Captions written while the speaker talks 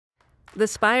The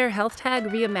Spire Health Tag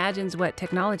reimagines what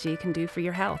technology can do for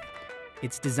your health.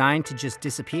 It's designed to just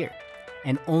disappear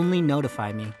and only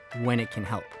notify me when it can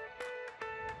help.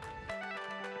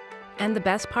 And the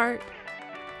best part?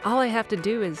 All I have to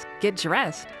do is get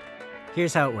dressed.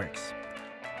 Here's how it works.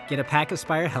 Get a pack of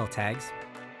Spire Health Tags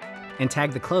and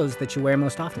tag the clothes that you wear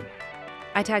most often.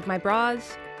 I tag my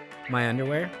bras, My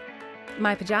underwear,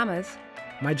 my pajamas.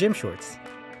 my gym shorts.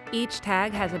 Each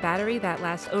tag has a battery that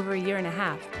lasts over 1.5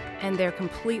 years, and they're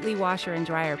completely washer and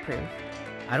dryer proof.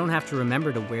 I don't have to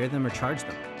remember to wear them or charge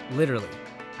them. Literally,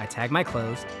 I tag my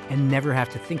clothes and never have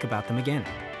to think about them again.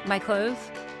 My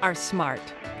clothes are smart.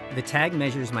 The tag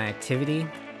measures my activity,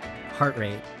 heart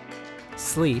rate,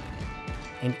 sleep,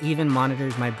 and even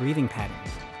monitors my breathing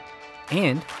patterns.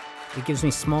 And it gives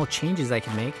me small changes I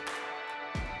can make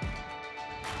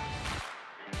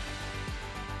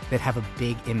that have a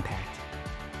big impact.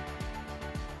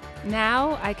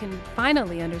 Now I can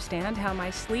finally understand how my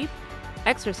sleep,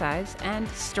 exercise, and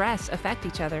stress affect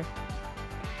each other.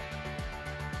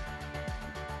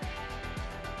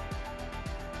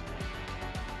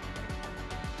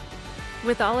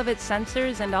 With all of its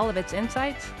sensors and all of its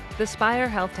insights, the Spire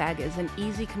Health Tag is an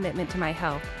easy commitment to my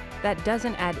health that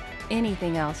doesn't add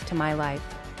anything else to my life.